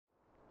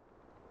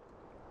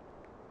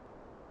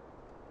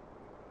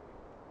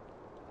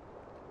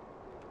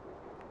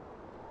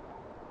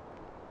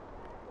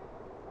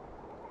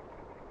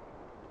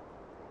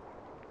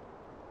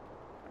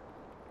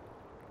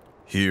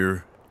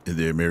Here in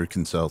the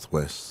American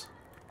Southwest,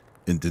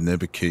 in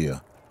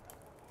Diné,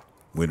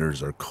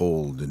 winters are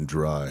cold and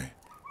dry.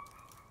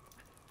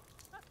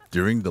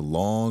 During the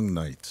long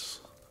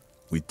nights,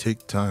 we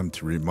take time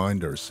to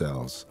remind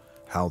ourselves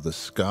how the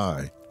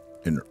sky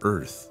and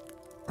earth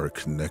are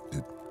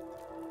connected.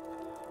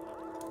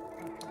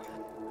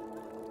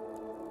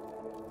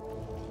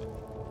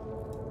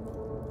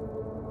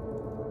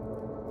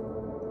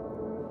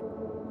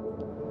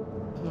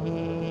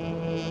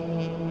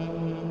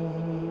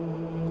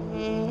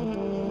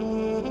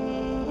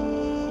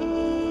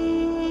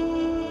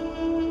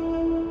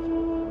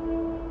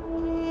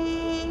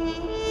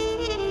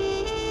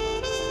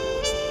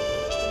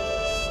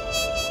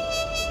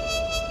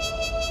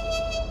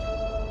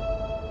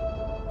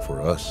 For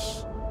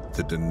us,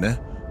 the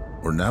Diné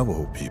or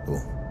Navajo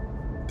people,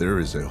 there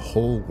is a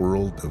whole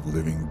world of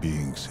living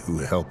beings who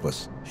help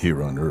us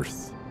here on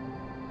Earth.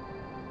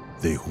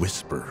 They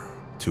whisper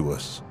to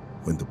us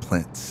when to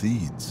plant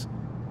seeds,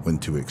 when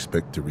to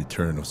expect the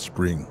return of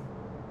spring.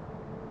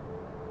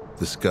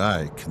 The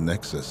sky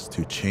connects us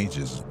to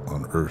changes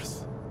on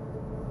Earth.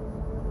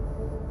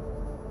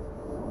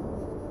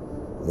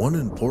 One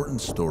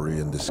important story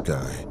in the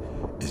sky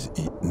is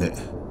Diné,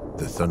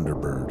 the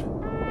Thunderbird.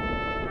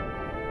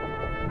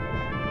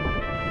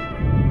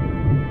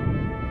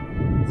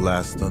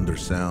 Last thunder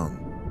sound,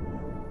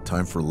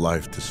 time for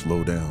life to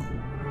slow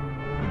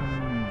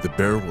down. The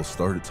bear will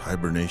start its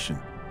hibernation.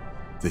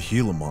 The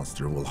Gila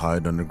monster will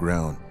hide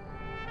underground.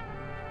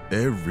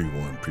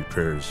 Everyone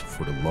prepares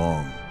for the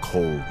long,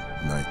 cold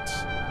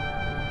nights.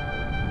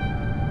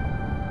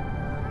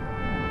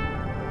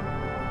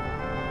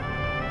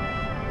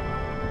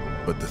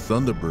 But the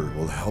Thunderbird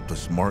will help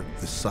us mark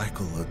the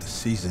cycle of the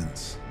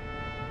seasons.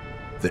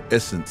 The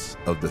essence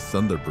of the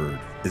Thunderbird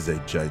is a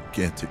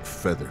gigantic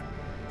feather.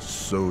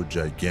 So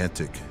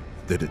gigantic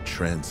that it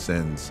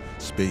transcends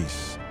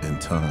space and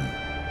time.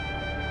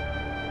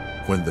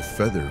 When the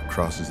feather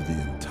crosses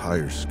the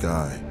entire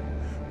sky,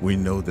 we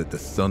know that the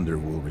thunder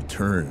will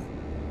return,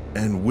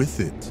 and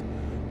with it,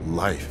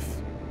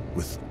 life,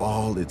 with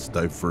all its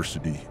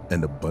diversity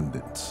and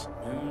abundance.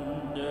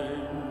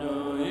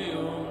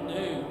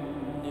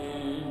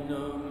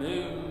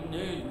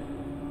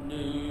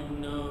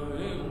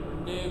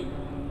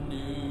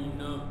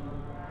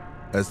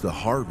 As the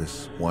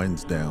harvest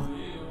winds down,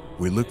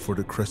 we look for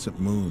the crescent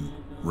moon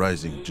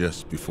rising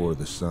just before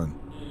the sun.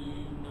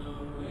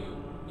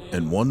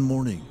 And one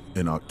morning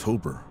in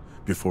October,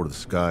 before the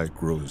sky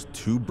grows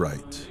too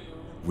bright,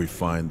 we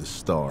find the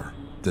star,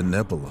 the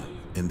nebula,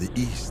 in the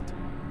east.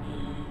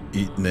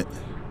 Diné,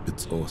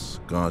 Bitsos,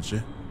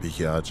 Gaje,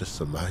 Bihaja,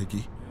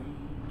 Salagi.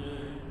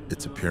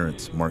 Its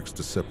appearance marks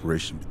the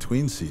separation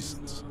between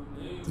seasons,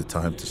 the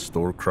time to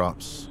store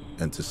crops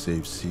and to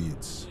save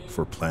seeds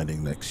for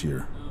planting next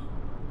year.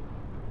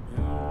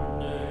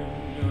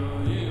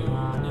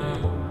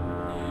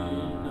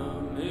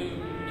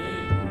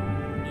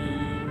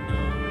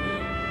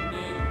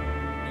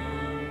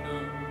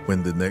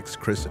 When the next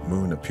crescent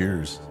moon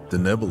appears, the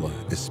nebula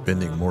is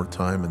spending more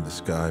time in the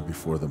sky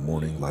before the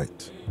morning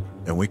light,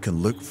 and we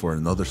can look for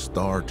another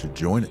star to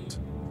join it.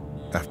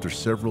 After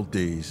several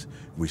days,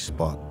 we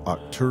spot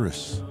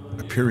Arcturus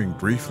appearing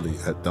briefly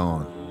at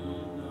dawn.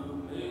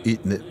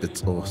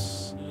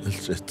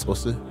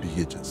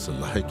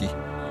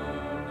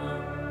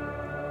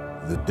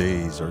 The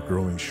days are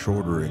growing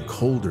shorter and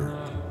colder.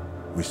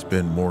 We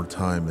spend more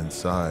time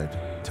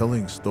inside,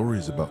 telling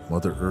stories about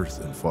Mother Earth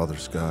and Father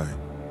Sky.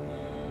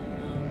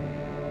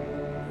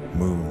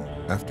 Moon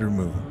after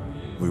moon,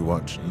 we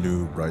watch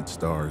new bright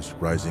stars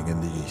rising in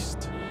the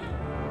east.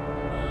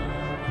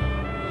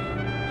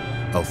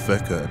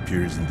 Alphecca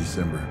appears in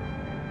December.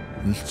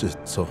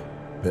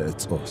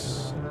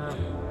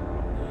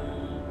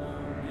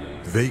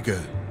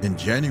 Vega in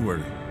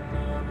January.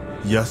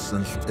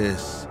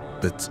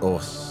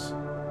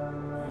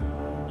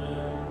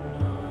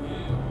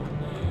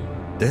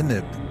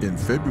 Deneb in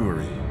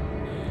February.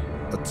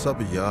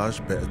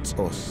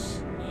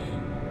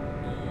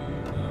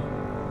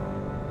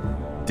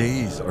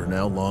 Days are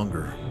now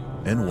longer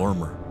and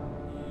warmer.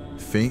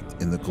 Faint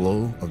in the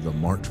glow of the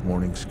March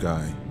morning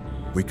sky,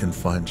 we can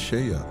find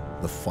Shea,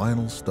 the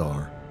final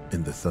star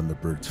in the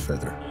Thunderbird's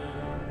feather.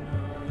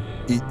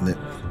 Diné,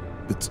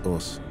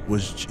 Bitsos,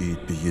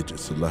 Wajjid Biyij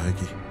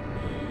Salagi.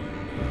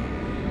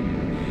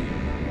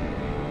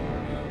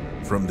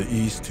 From the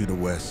east to the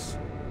west,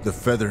 the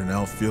feather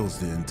now fills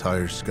the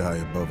entire sky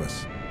above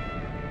us,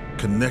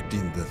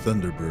 connecting the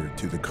Thunderbird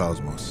to the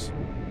cosmos.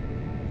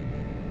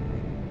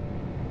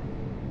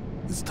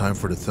 It's time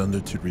for the thunder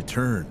to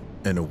return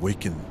and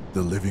awaken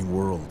the living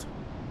world.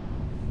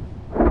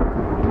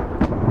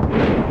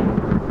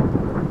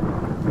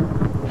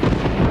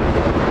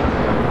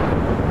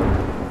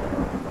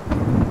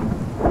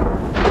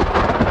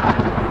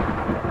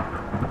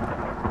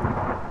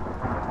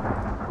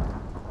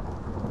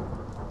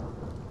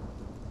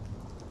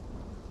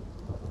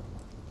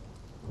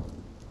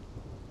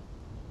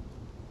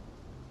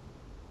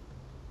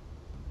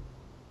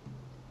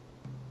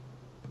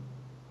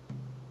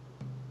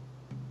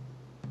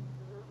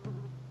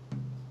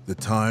 The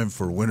time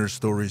for winter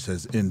stories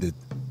has ended.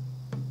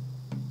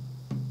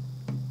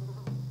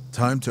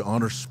 Time to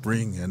honor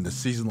spring and the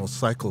seasonal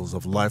cycles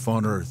of life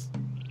on Earth.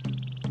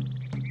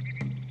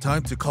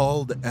 Time to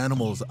call the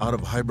animals out of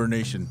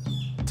hibernation.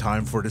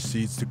 Time for the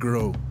seeds to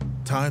grow.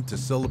 Time to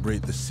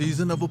celebrate the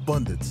season of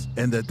abundance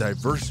and the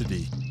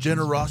diversity,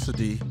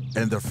 generosity,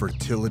 and the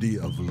fertility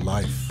of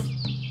life.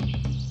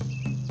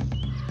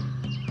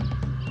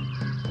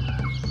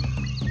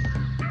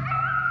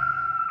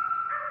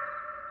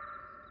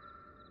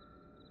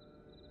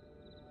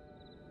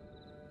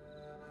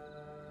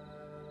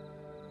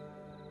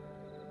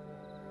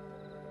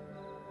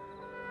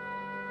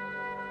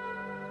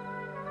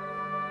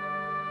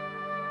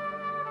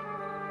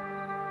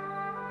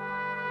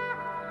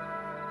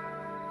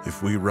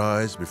 If we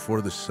rise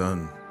before the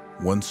sun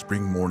one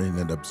spring morning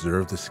and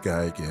observe the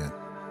sky again,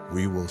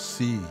 we will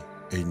see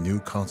a new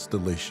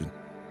constellation,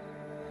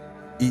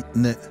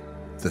 Diné,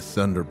 the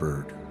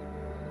Thunderbird.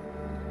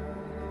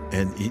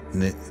 And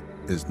Diné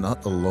is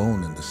not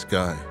alone in the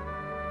sky.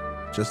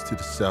 Just to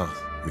the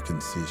south, we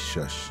can see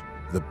Shush,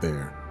 the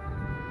bear,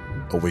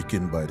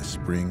 awakened by the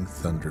spring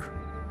thunder.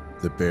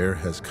 The bear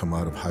has come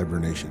out of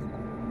hibernation.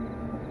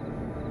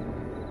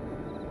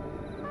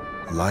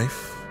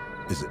 Life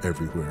is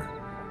everywhere.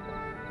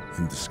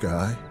 In the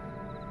sky,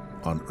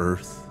 on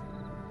Earth,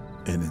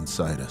 and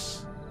inside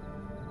us.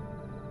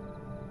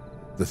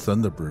 The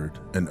Thunderbird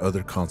and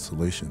other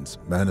constellations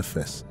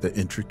manifest the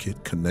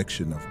intricate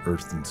connection of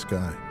Earth and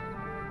sky,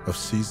 of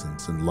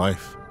seasons and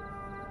life,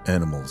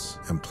 animals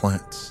and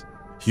plants,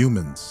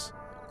 humans,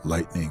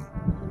 lightning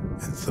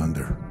and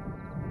thunder.